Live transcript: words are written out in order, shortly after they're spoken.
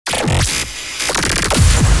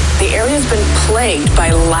area's been plagued by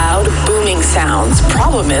loud, booming sounds.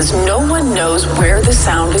 Problem is, no one knows where the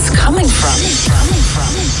sound is coming from.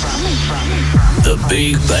 The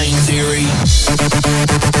Big Bang Theory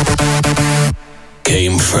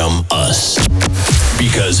came from us.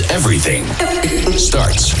 Because everything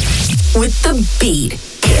starts with the beat.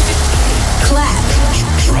 Kick. Clap.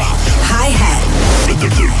 Drop. Hi-hat.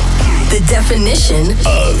 The definition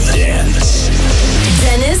of dance.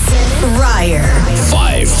 Dennis Ruyer.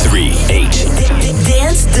 538.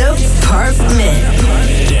 Dance Department.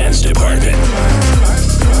 Dance Department.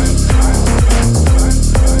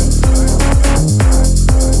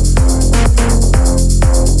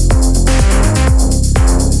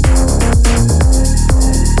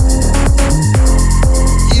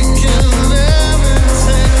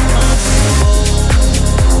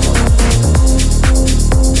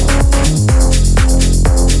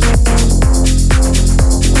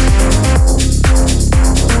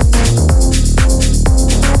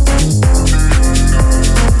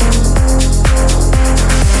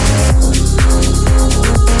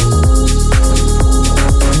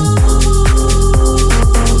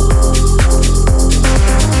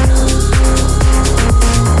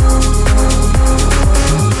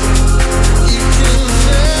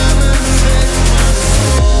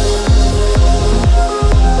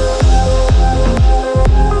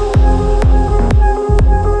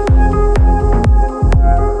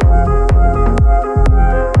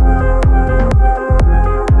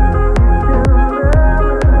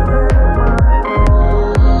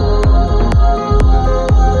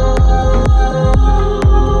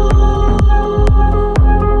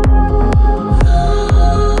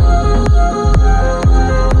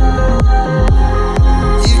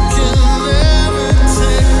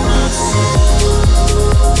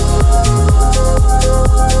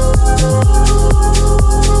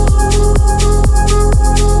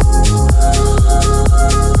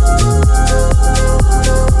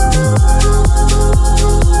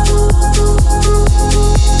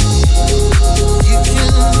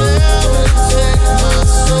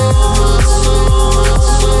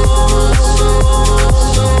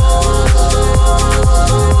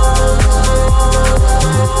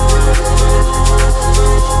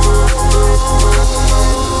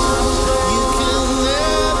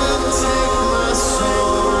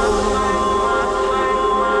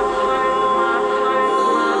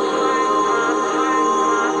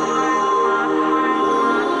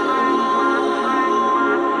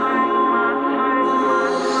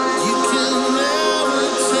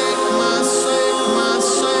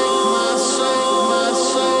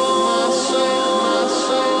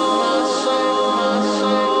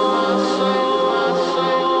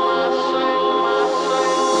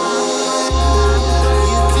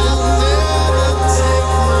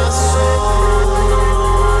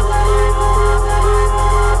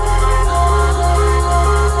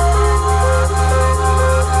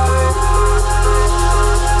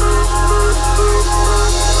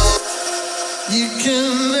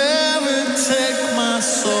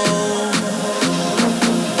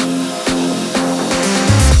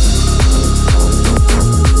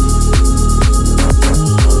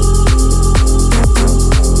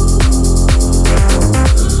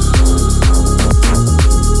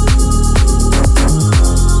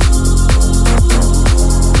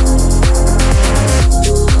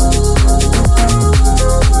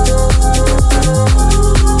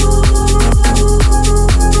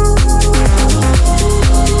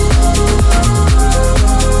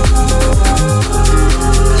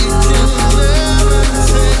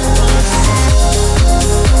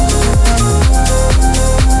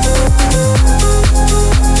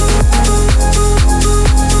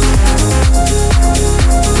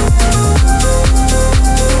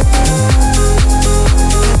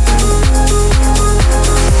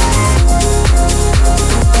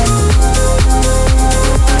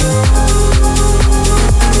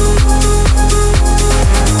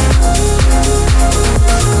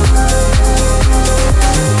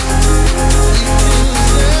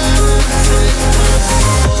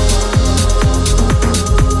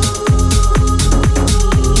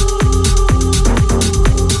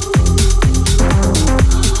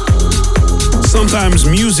 Sometimes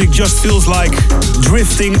music just feels like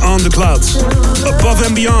drifting on the clouds. Above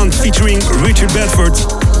and Beyond featuring Richard Bedford,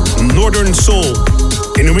 Northern Soul,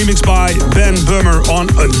 in a remix by Ben Bummer on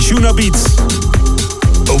Anjuna Beats.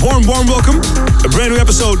 A warm welcome. A brand new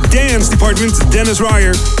episode, Dance Department, Dennis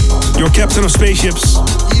Ruyer, your captain of spaceships.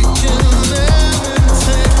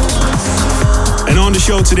 And on the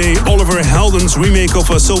show today, Oliver Heldens remake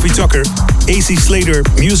of Sophie Tucker, AC Slater,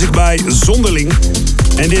 music by Zonderling.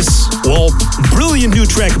 And this, well, brilliant new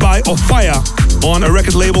track by Ofaya on a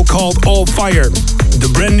record label called All Fire. The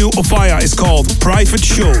brand new Ofaya is called Private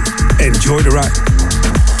Show. Enjoy the ride.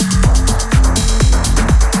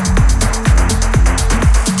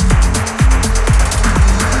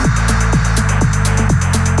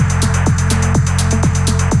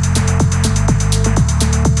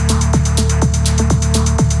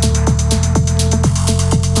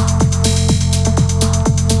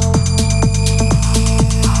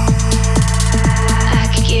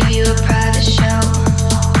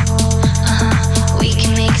 We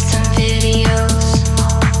can make some videos.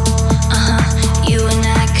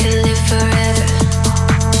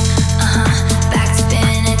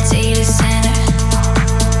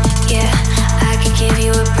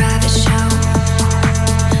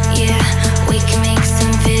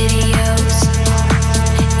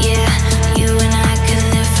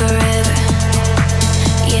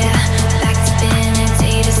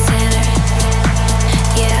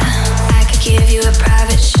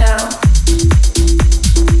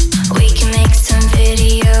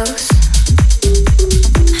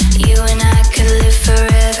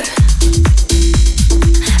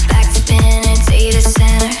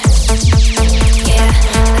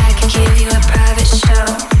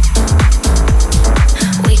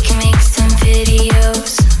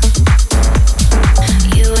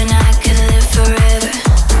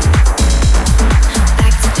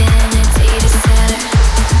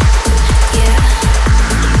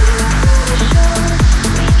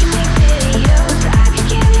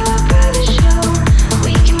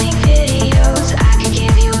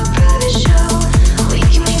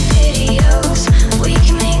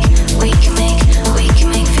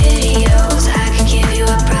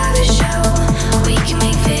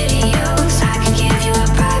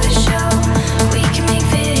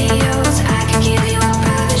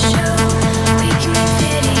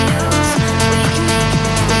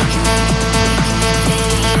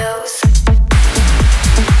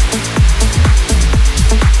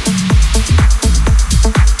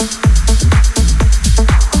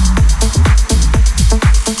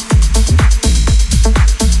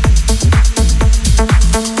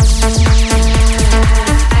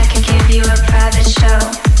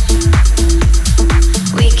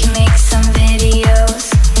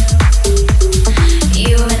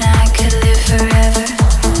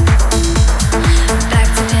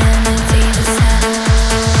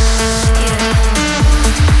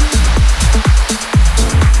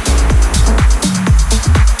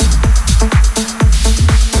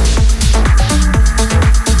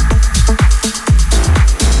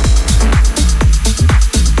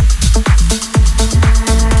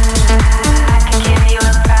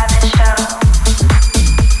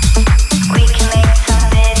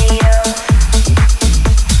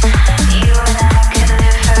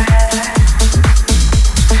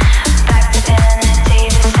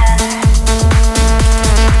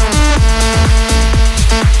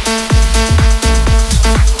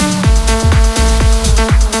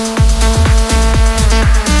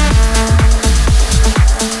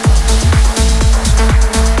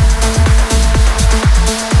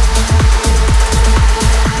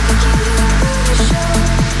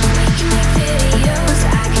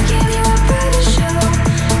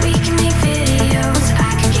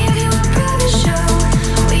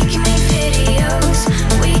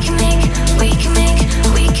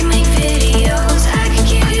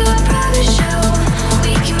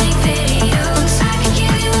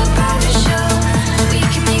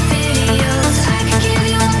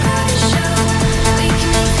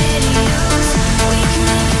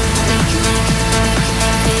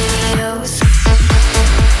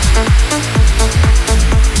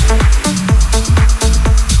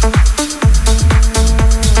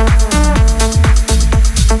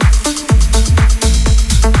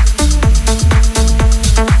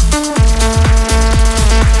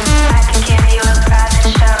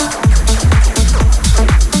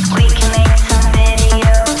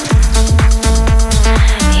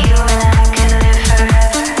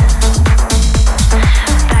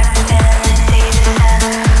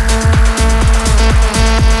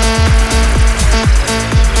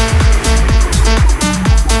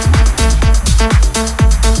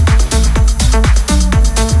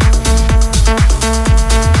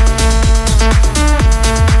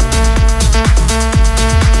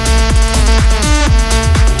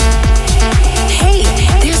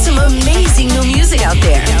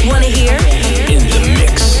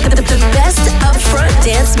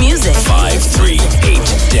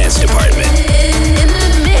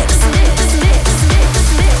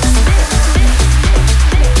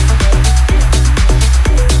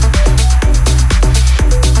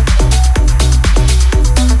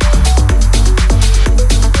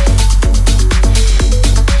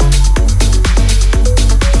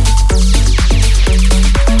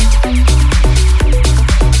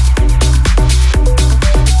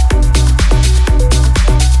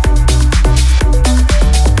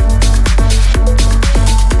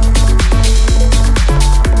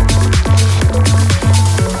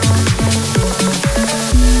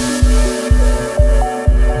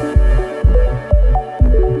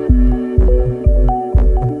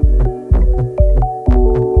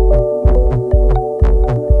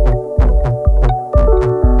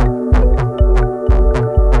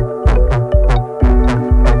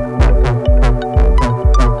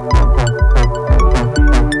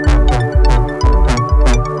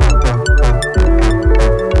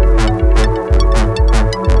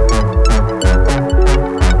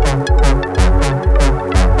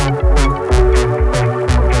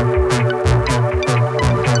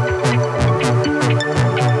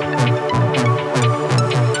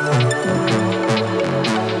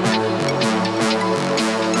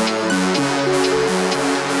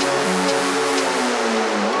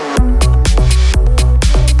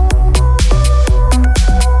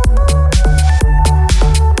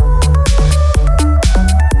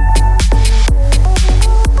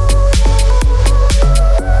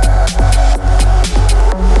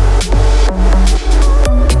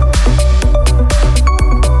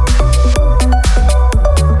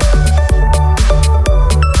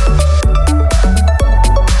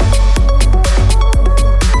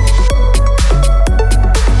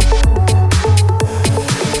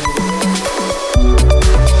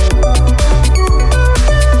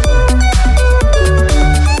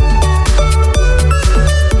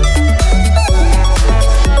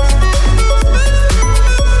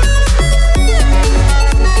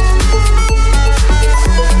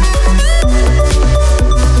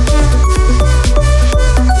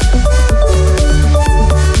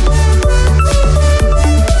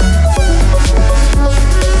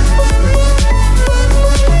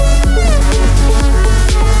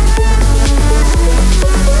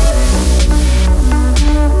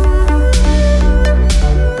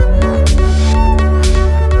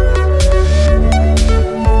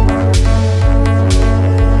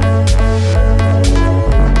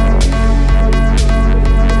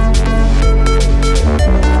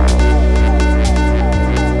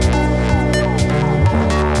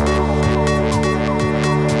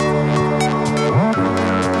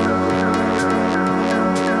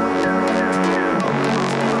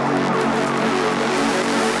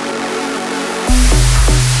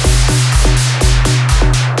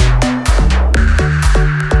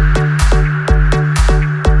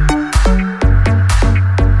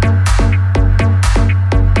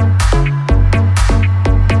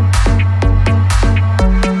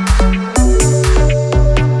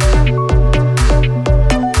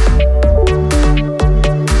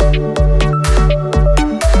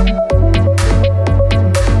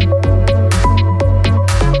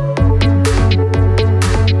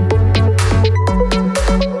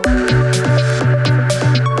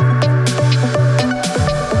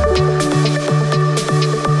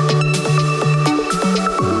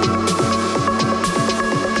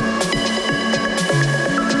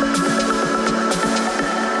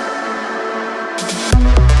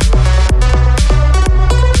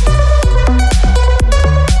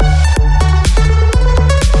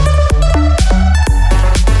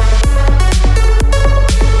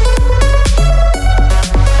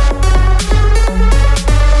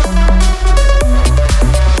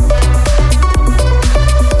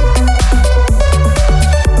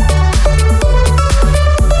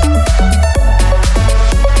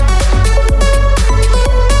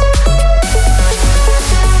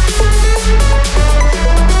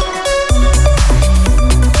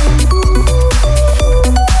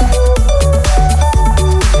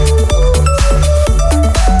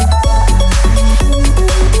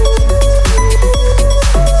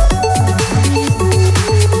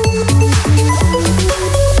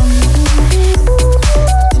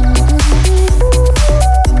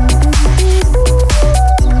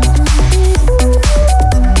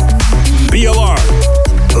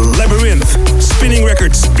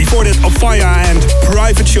 Records. Before that, Ofaya and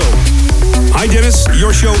Private Show. Hi Dennis, your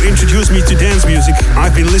show introduced me to dance music.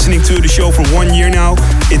 I've been listening to the show for 1 year now.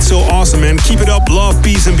 It's so awesome, man. Keep it up. Love,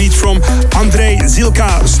 peace and beats from Andrej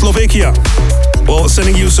Zilka, Slovakia. Well,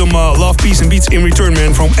 sending you some love, peace and beats in return,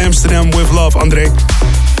 man, from Amsterdam with love, Andrej.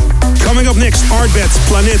 Coming up next, Artbet,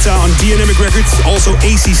 Planeta on Dynamic Records. Also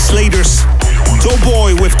AC Slater's Dope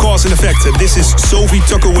Boy with Cause and Effect. This is Sophie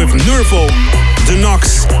Tucker with Nervo, The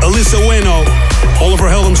Knox, Alyssa Ueno, Oliver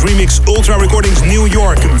Heldens remix, Ultra Recordings, New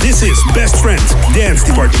York. This is Best Friend, Dance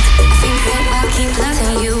Department. Think that I'll keep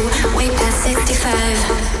loving you way past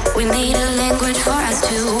 65. We need a language for us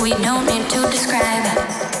two, we don't need to describe.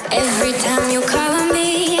 Every time you call on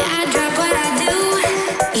me, I drop what I do.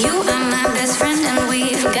 You are my best friend and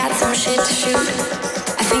we've got some shit to shoot.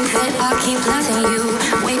 I think that I'll keep loving you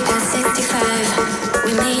way past 65.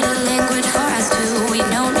 We need a language for us two, we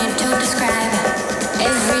don't need to describe.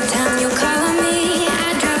 Every time you call on me,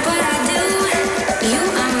 I drop what I do. You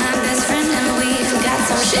are my best friend and we've got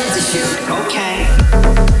some shit to shoot. Okay.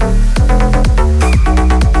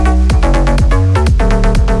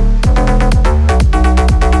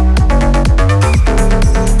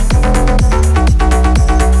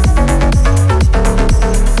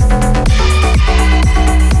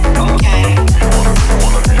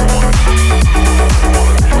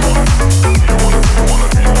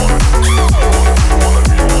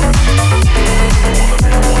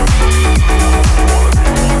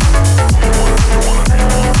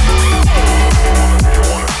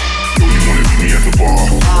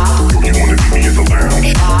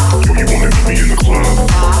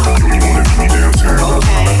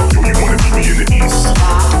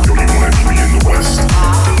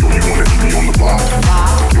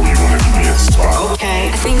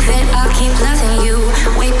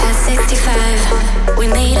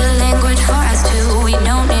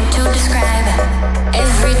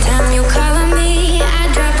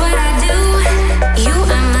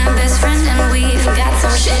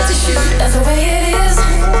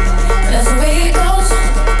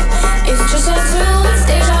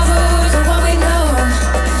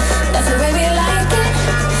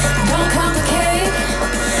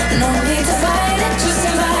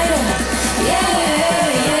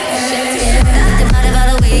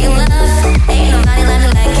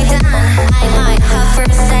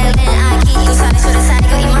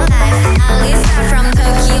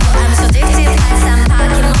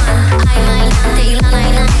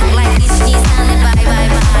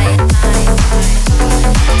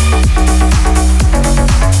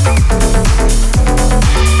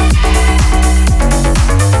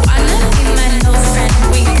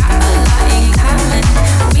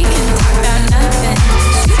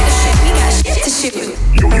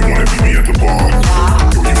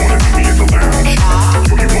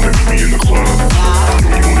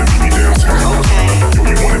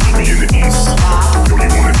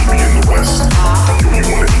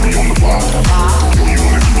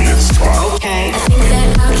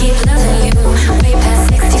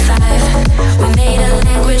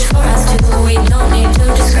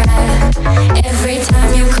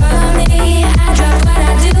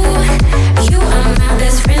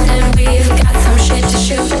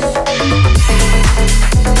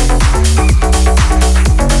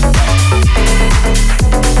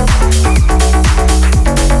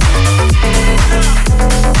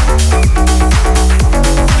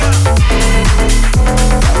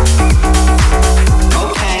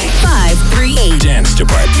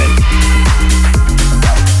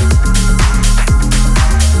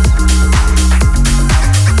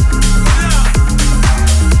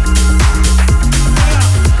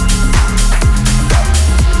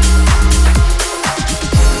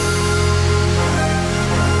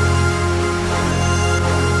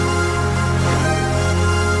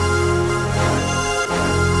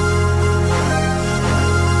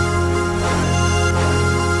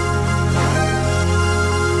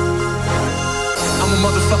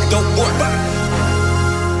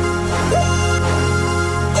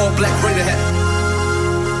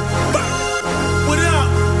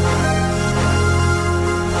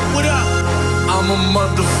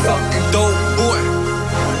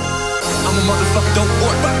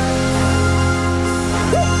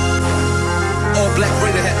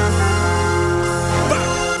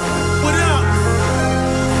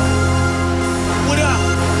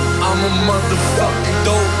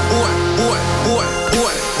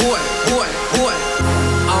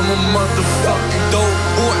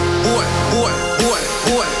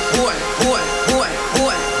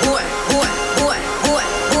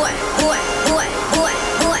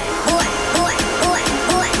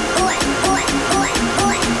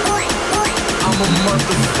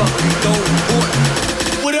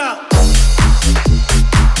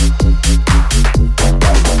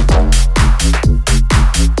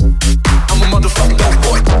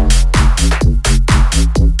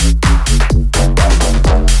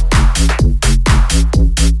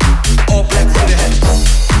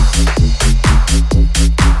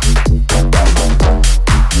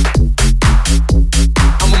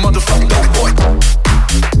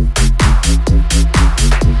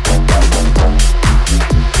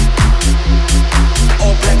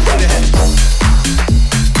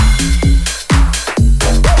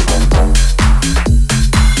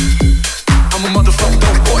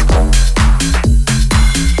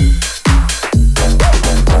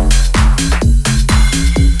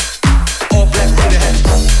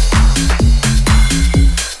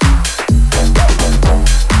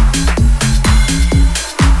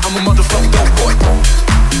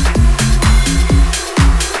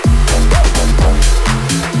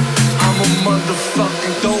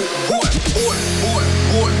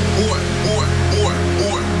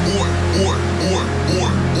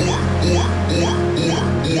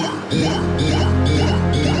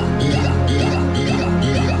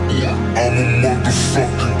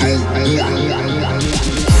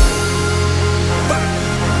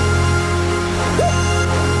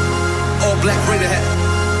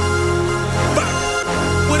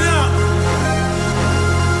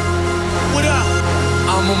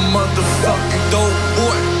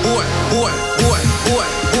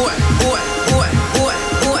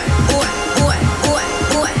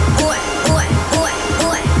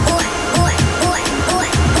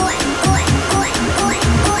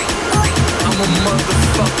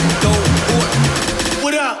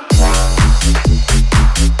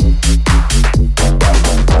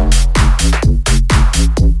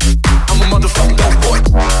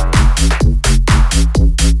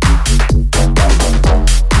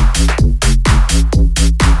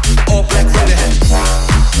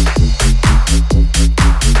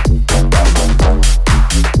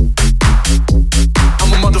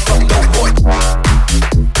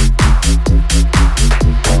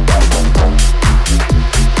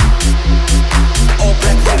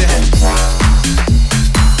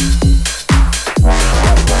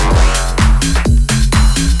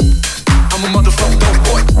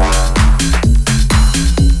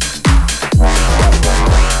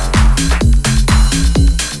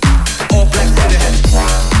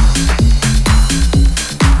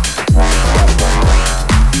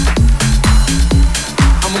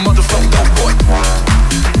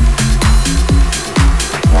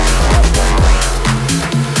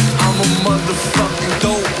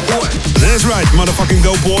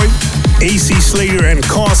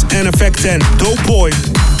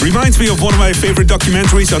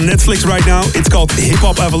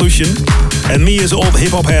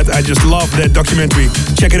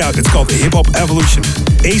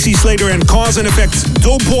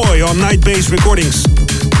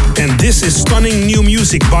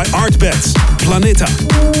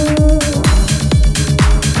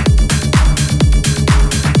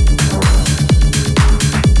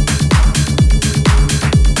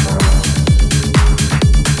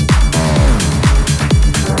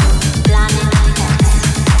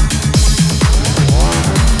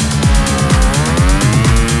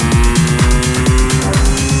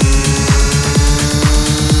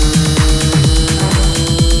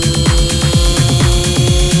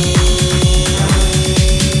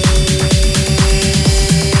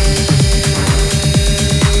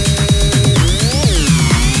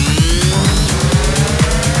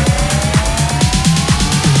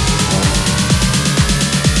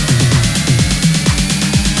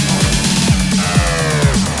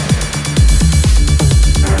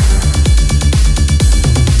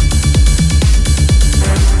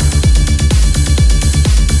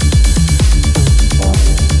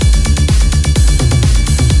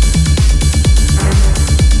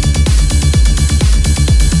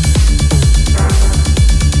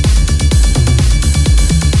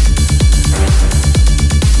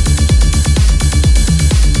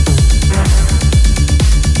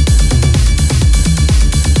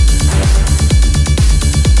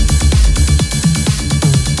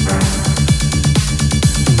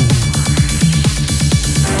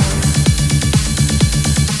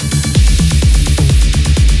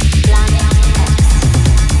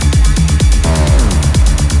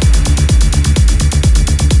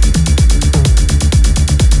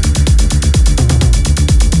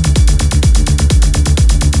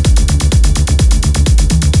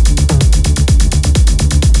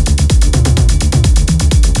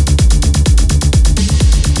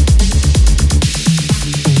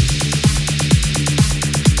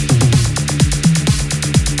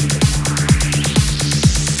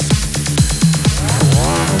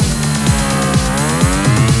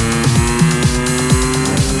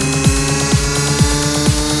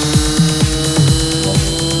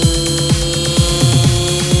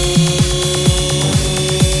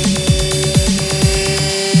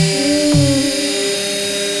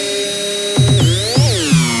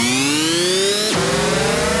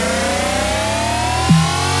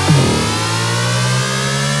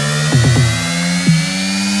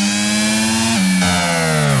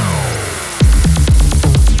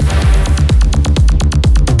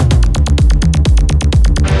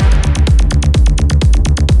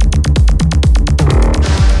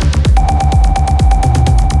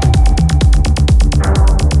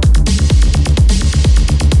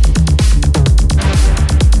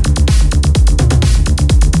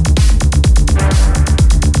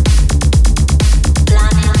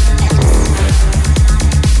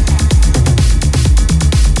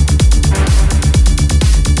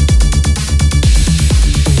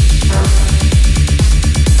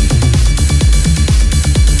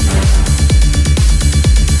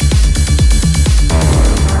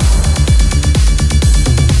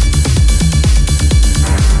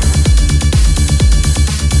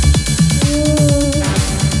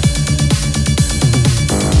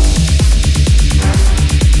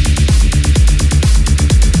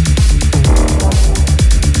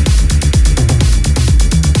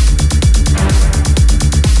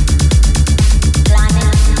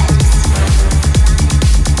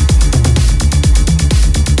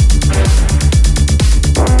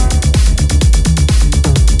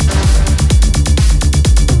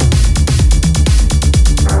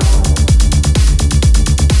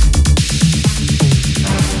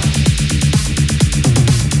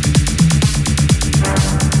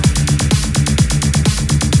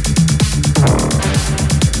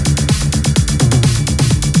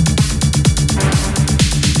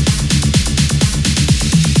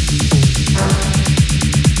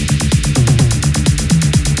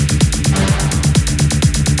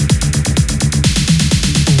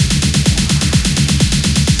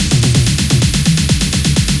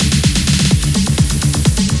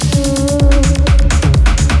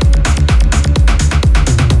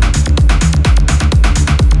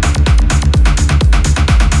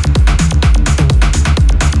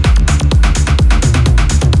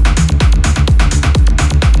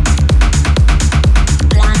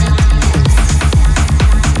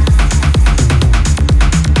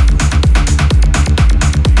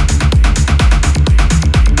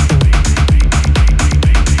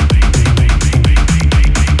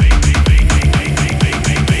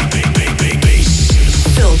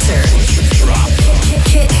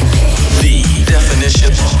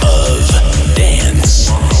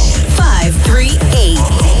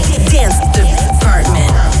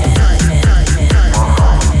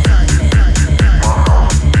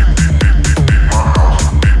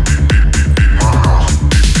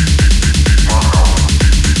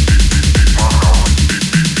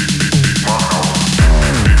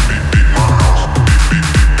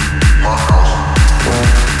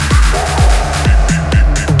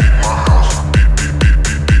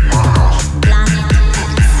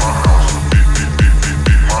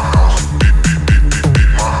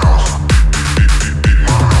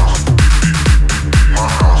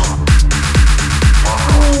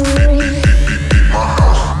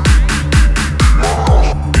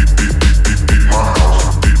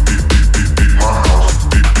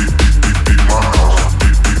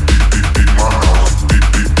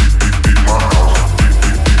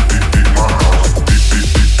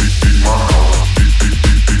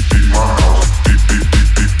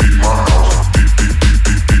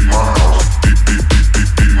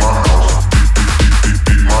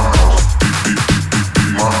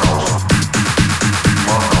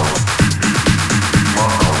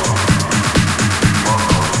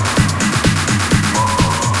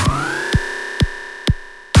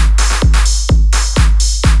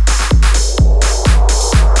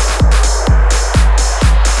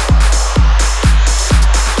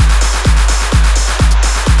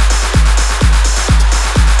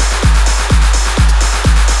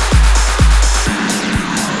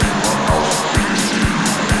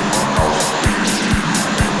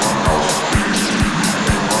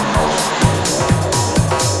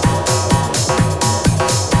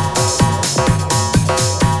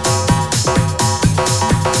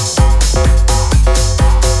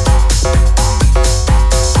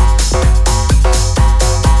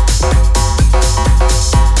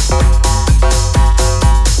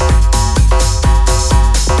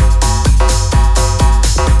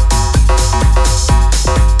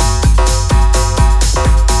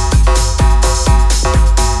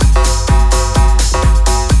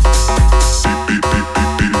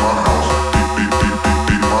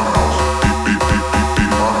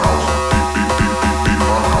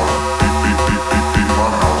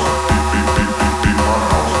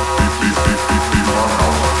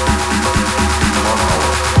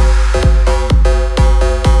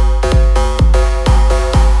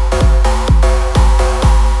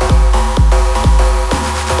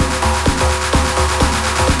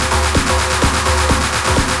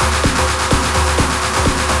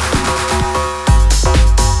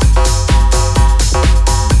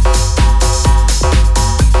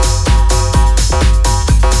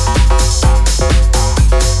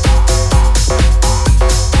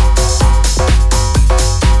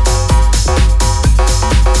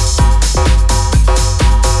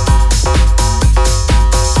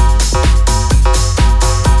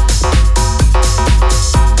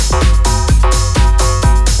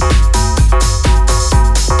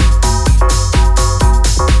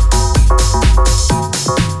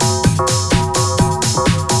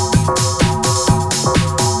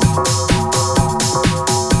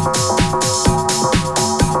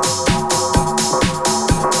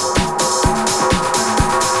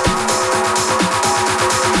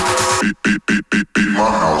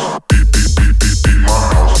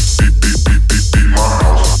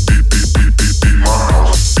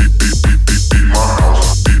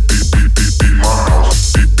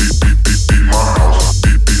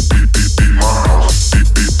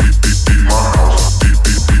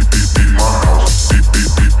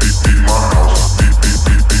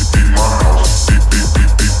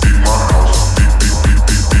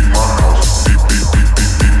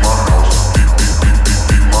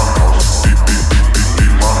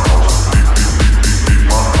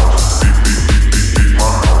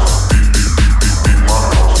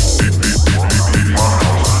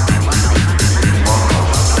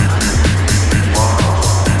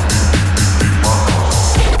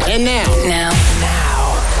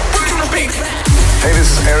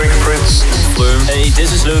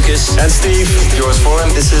 And Steve, yours for him.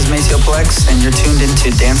 This is Maceo Plex, and you're tuned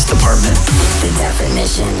into Dance Department.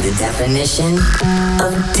 The definition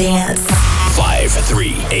of dance.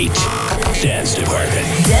 538 Dance Department.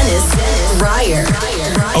 Dennis Ruyer.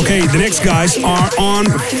 Okay, the next guys are on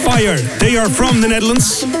fire. They are from the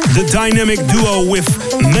Netherlands, the dynamic duo with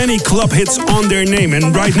many club hits on their name.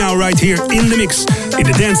 And right now, right here in the mix, in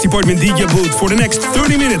the Dance Department DJ booth for the next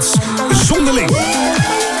 30 minutes, Zonderling.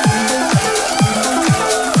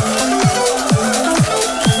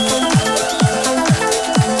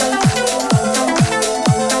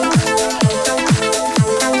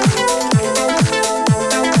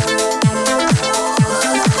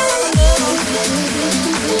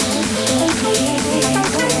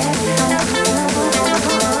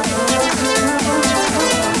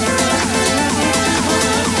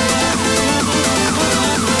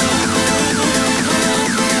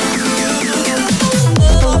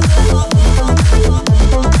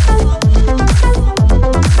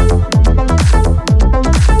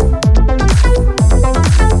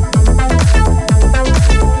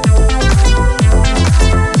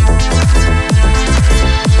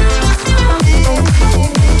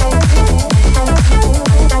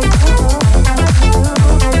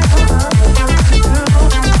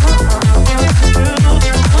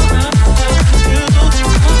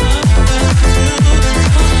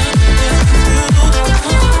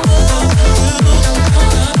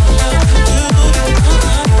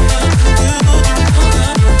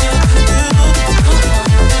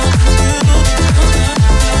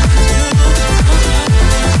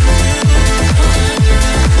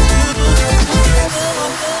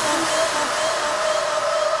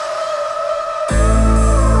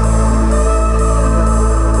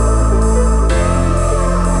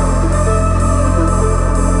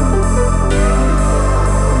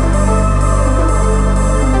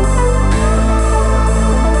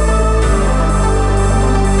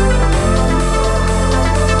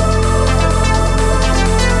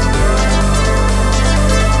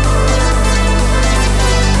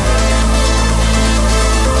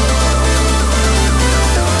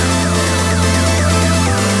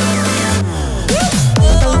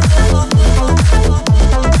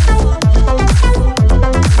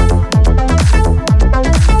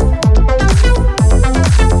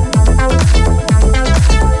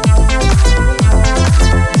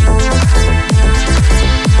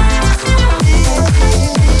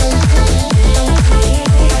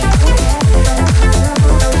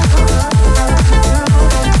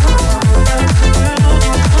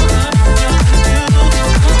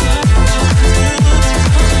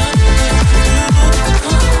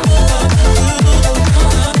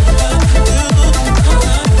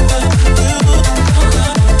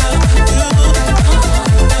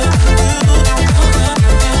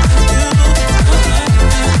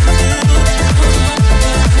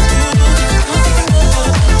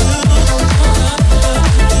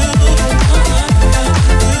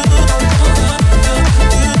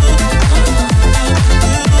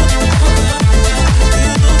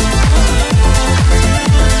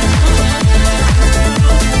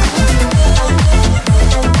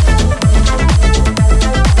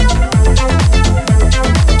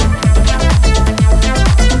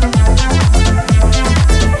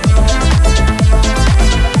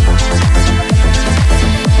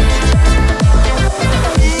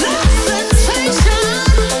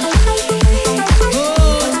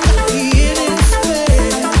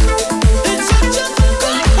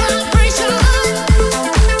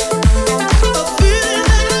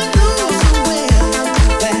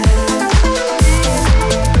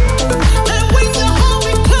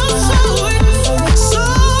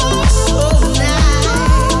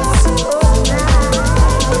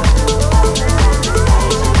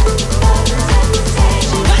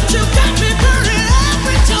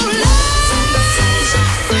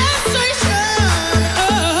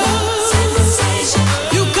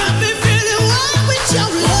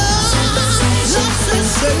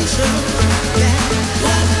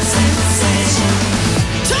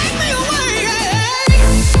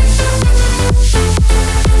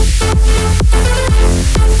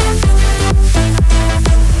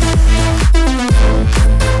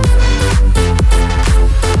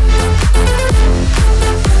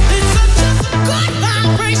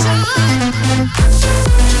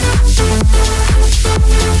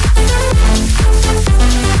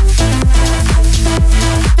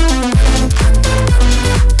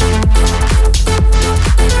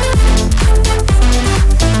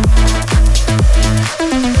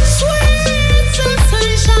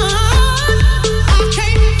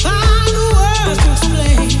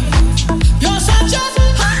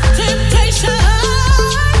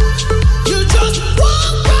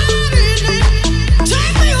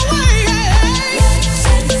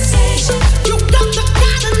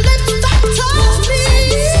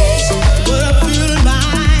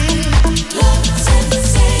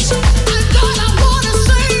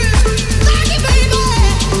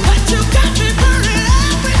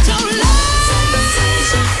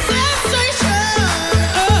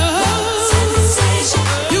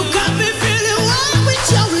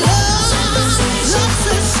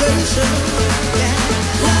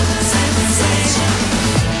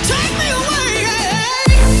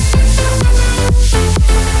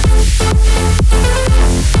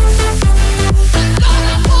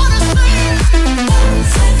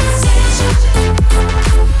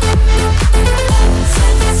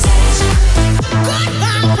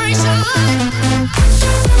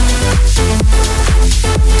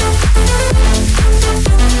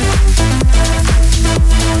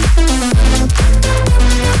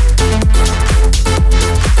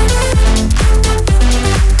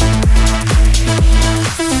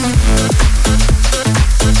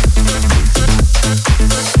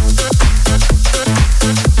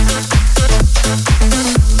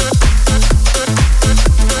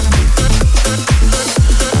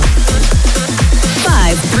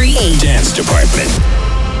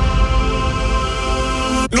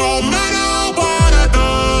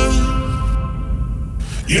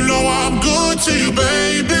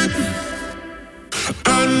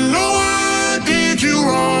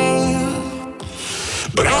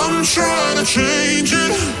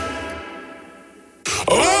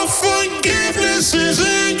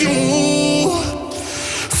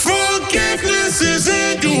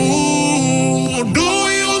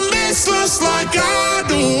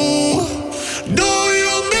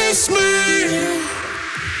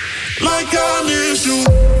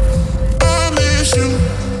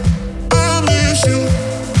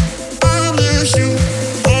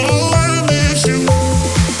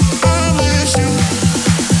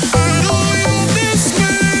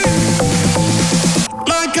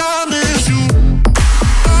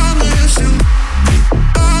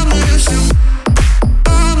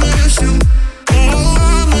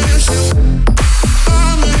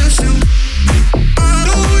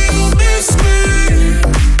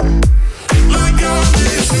 Like I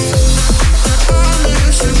miss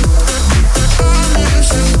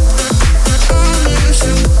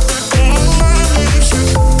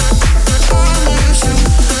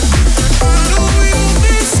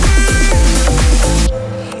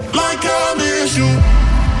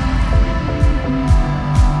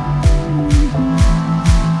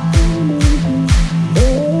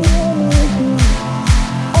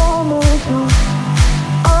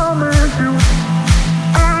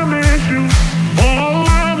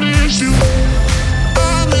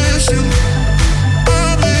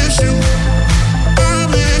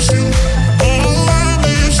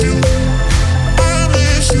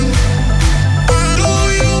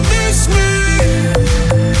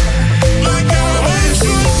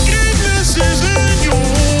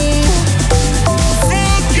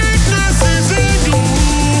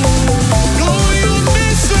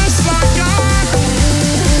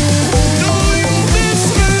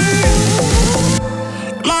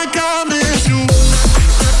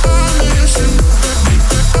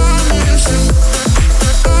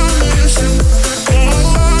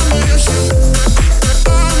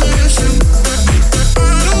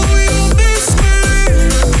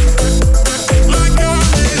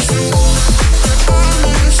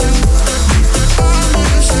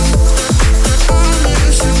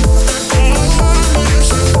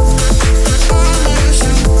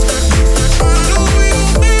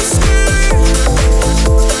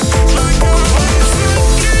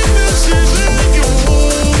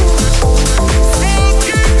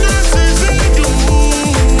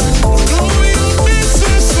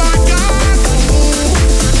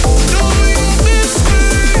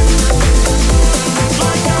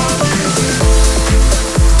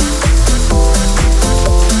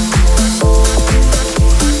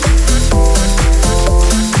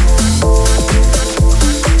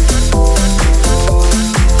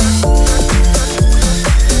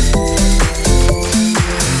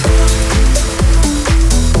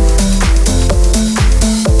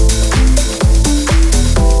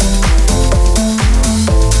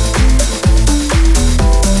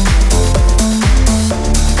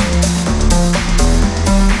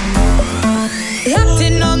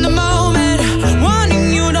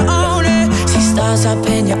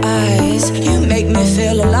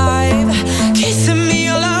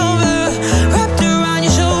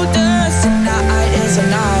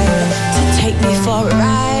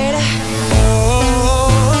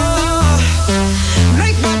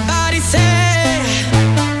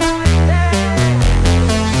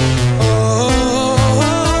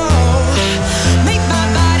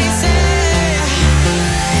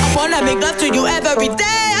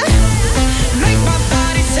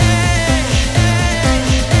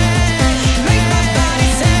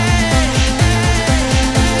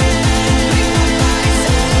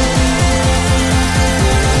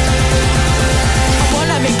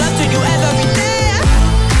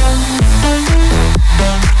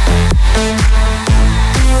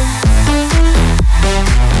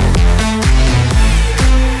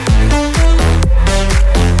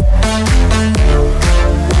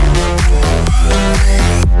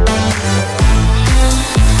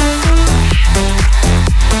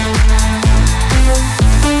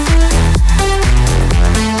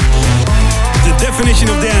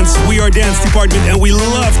our dance department, and we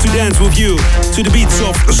love to dance with you to the beats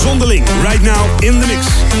of Zonderling right now in the mix.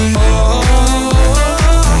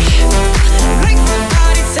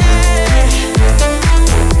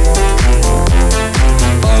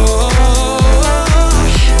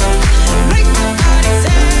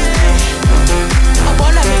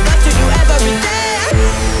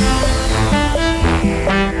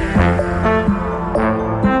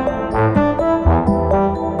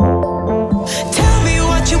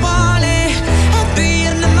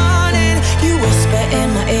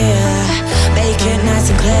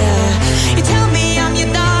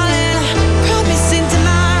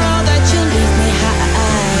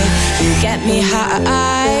 Me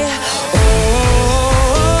high.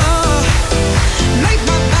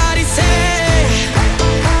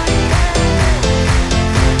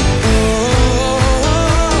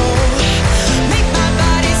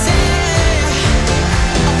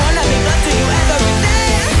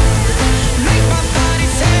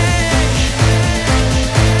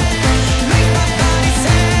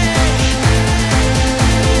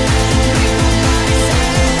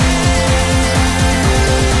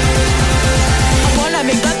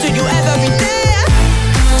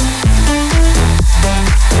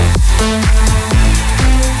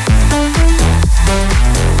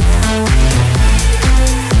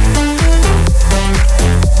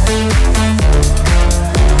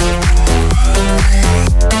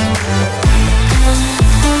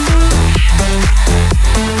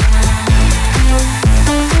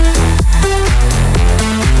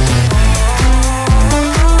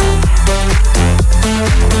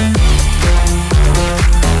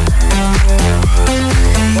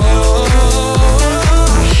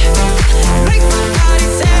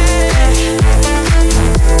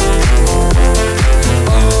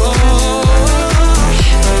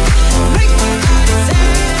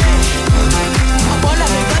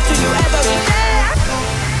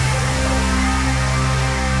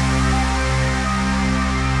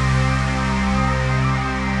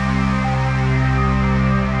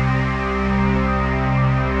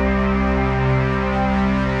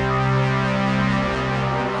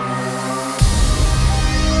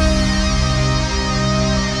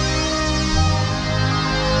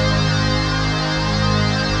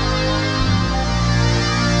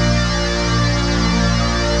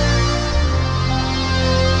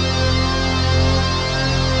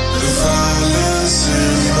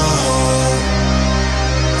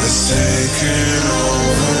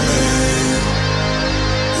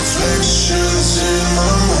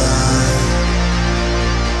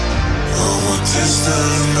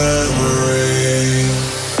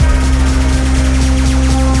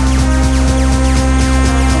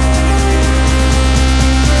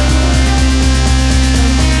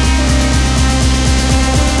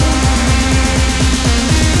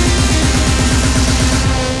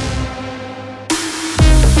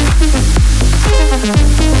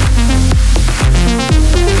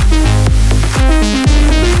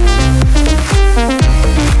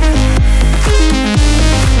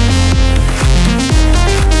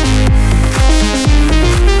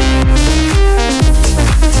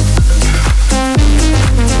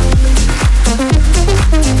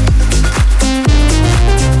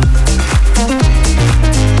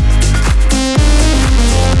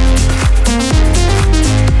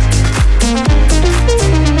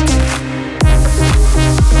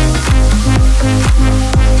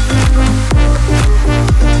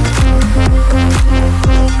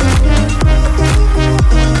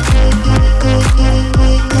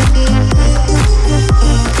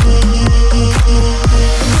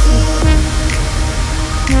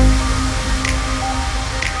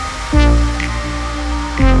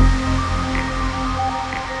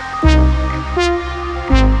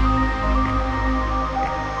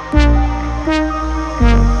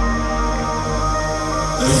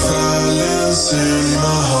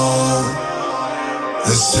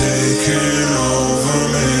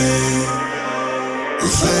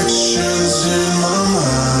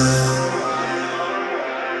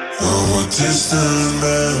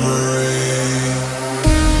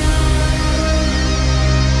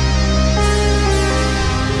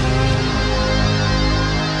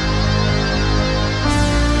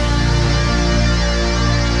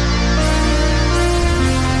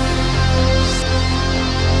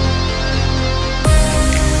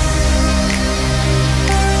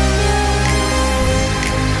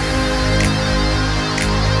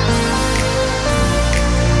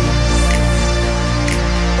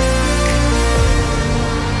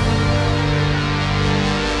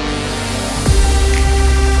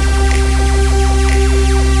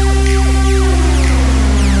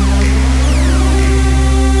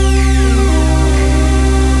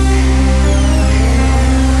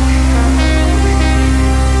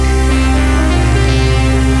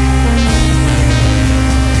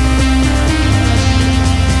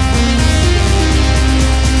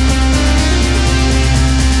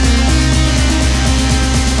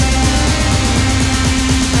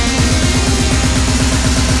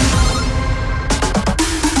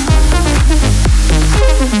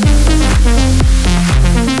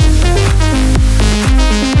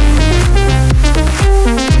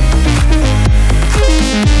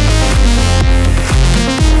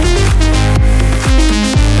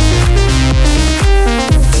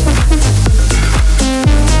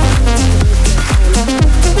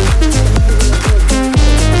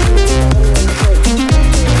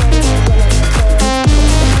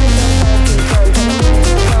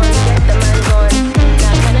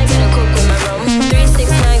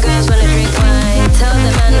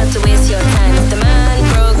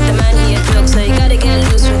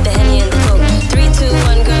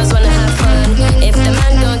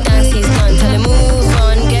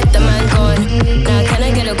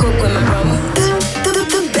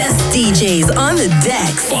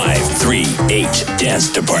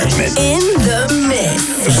 Dance Department. In the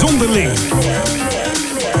mix. Zonderling.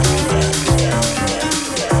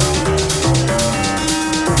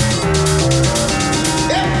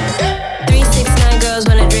 369 girls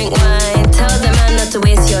wanna drink wine. Tell the man not to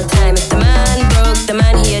waste your time. If the man broke, the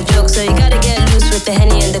man he a joke. So you gotta get loose with the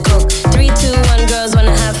Henny and the Coke. 3, 2, 1, girls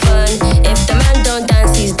wanna have fun. If the man don't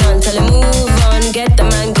dance, he's done. Tell him move on, get the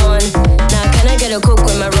man gone. Now can I get a Coke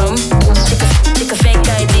with my rum? Stick a fake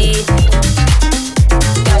ID.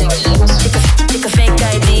 Stick a fake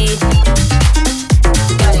ID.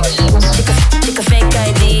 Stick a fake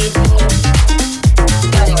ID.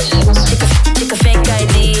 Stick a fake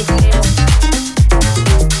ID.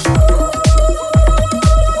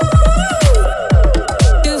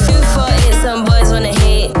 Some boys wanna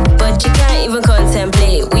hate, but you can't even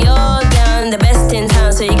contemplate. We all down, the best in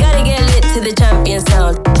town, so you gotta get lit to the champion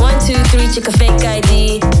sound. 1, 2, 3, check a fake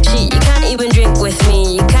ID. Shit, you can't even drink with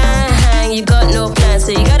me. You can't hang, you got no plan,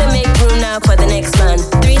 so you gotta make room now for the next man.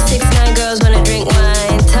 369 girls wanna drink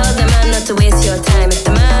wine. Tell the man not to waste your time. If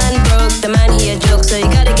the man broke, the man he a joke, so you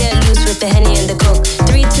gotta get loose with the Henny and the Coke.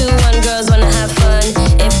 3, 2, 1, girls wanna have fun.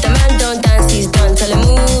 If the man don't dance, he's done. Tell him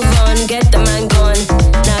move on, get the man gone.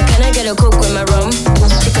 Now can I get a Coke with my rum?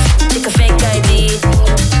 Stick a fake ID.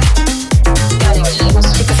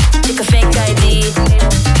 Stick a fake ID.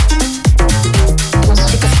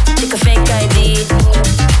 Stick a fake ID.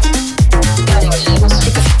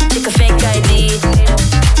 Stick a fake ID.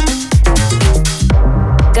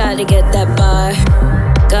 Gotta get that bar.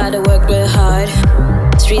 Gotta work real hard.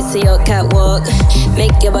 Streets of your catwalk.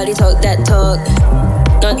 Make your body talk that talk.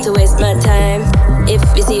 Not to waste my time. If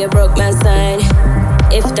you see a broke man sign.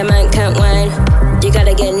 If the man can't whine, you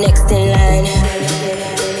gotta get next in line.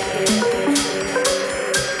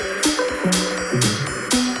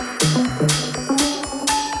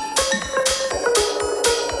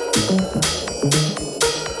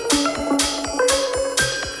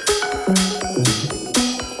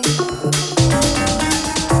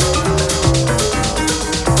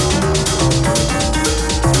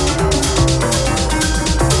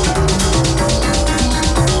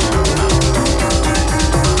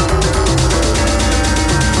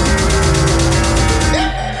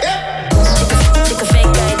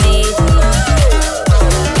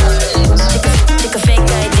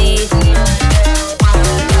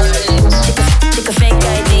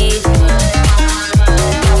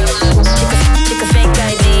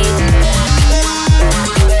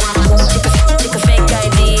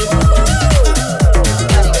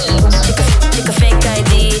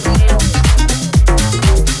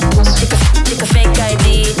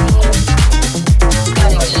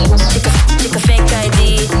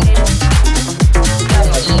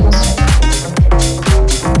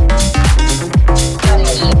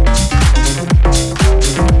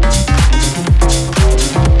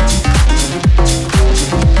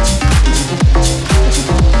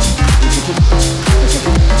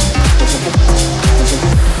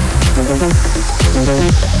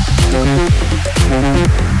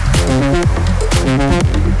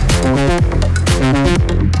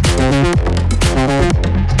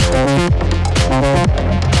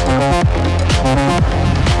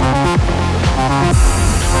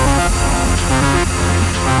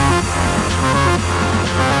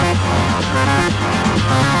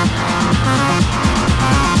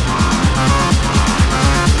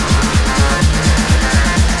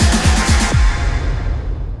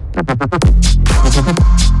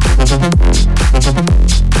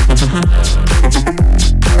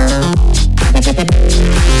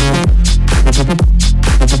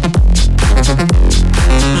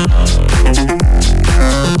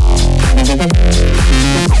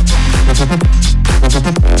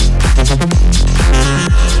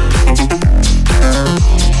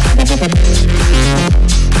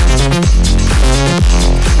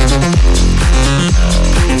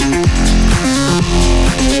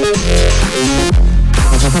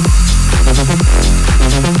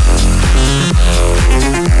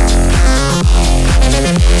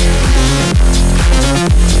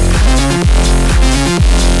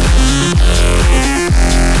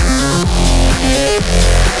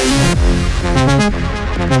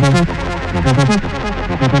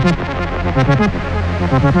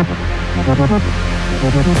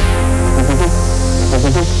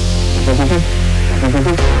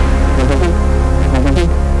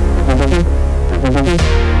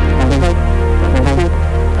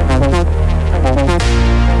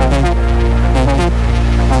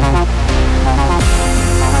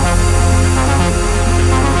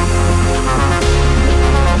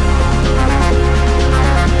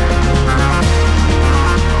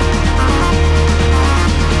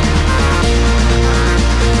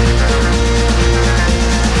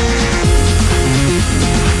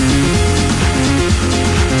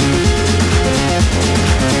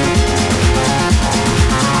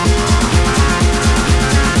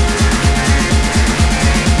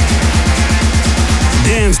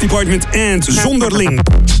 Department and Zonderling.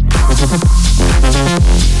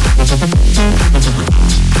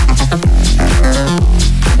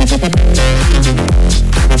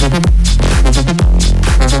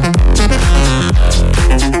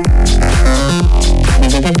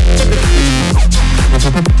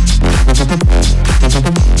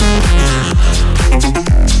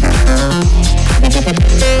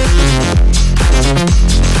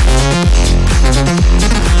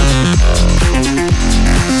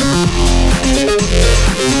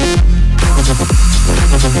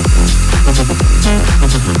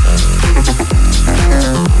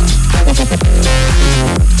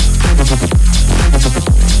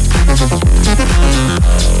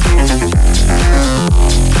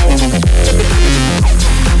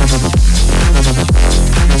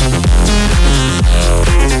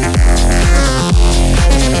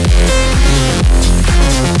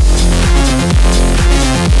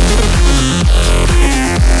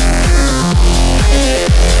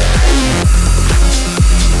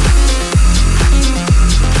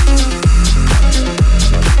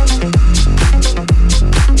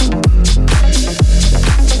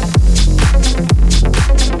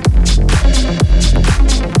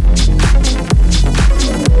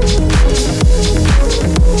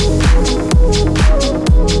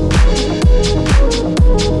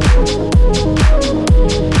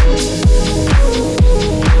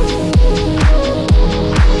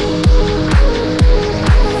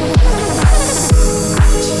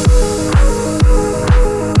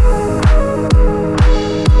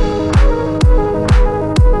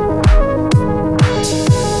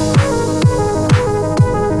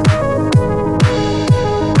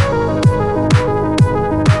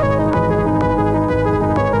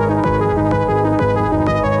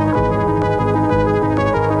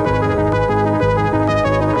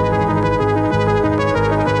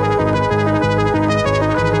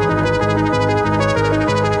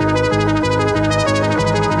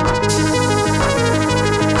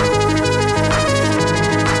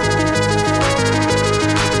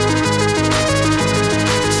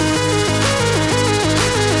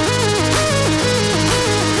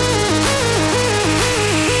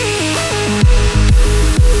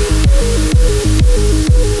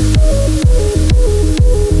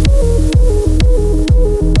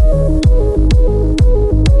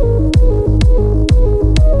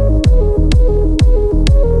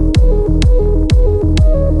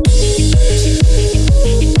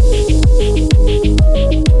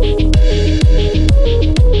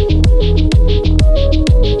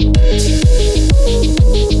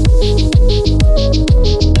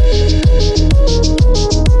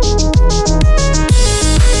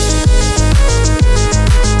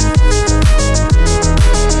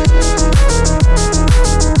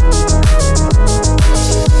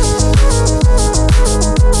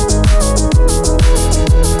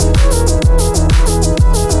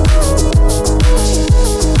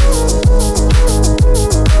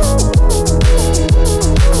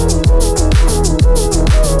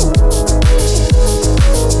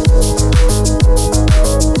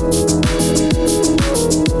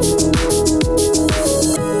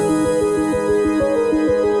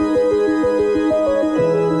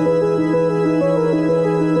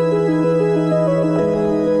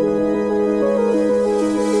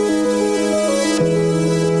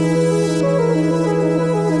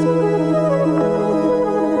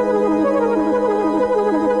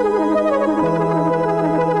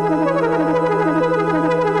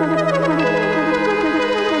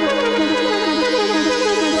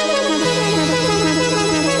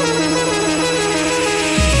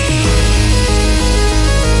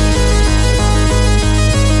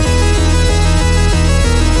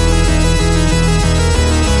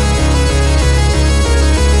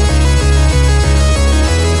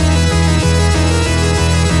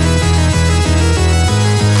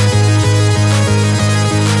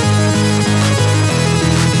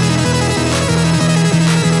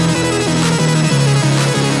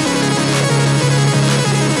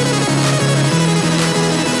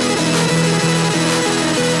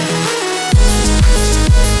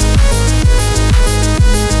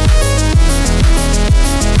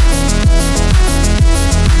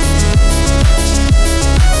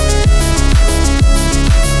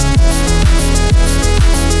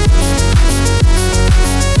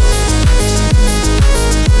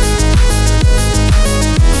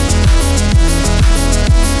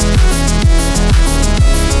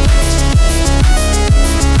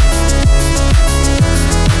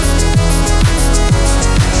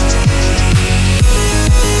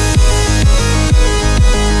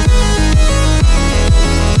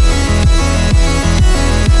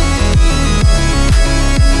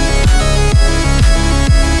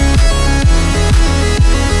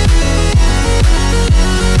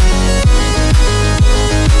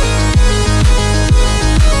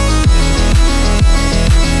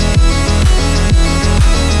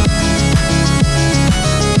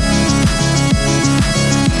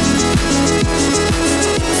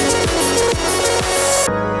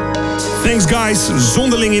 Thanks guys,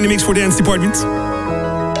 Zonderling in the mix for Dance Department.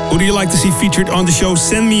 Who do you like to see featured on the show?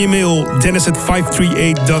 Send me a mail,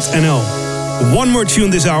 dennis@538.nl. One more tune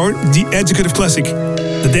this hour, the Executive Classic.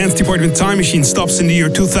 The Dance Department Time Machine stops in the year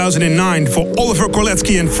 2009 for Oliver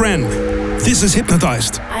Korletsky and Friend. This is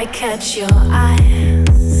Hypnotized. I catch your eye.